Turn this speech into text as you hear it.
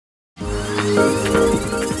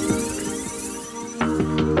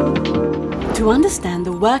To understand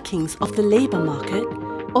the workings of the labour market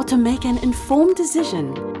or to make an informed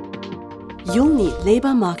decision, you'll need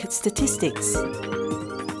labour market statistics.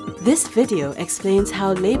 This video explains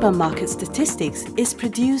how labour market statistics is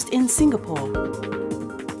produced in Singapore.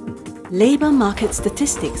 Labour market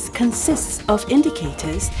statistics consists of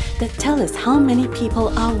indicators that tell us how many people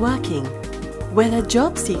are working, whether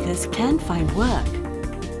job seekers can find work,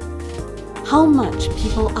 how much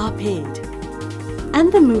people are paid,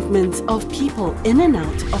 and the movements of people in and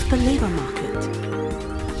out of the labour market.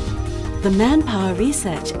 The Manpower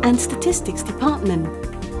Research and Statistics Department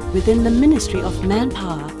within the Ministry of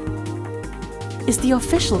Manpower is the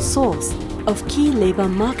official source of key labour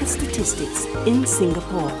market statistics in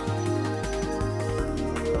Singapore.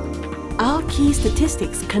 Our key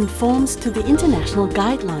statistics conforms to the international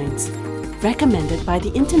guidelines recommended by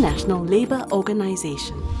the International Labour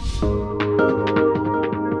Organization.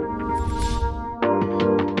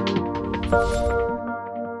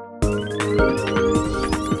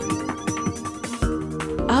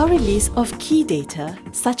 Our release of key data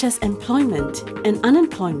such as employment and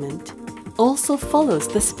unemployment also follows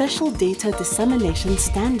the special data dissemination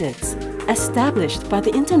standards established by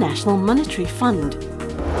the International Monetary Fund.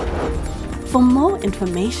 For more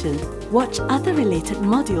information, watch other related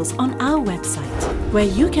modules on our website, where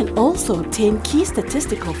you can also obtain key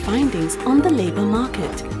statistical findings on the labour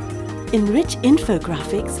market, enrich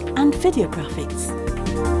infographics and videographics.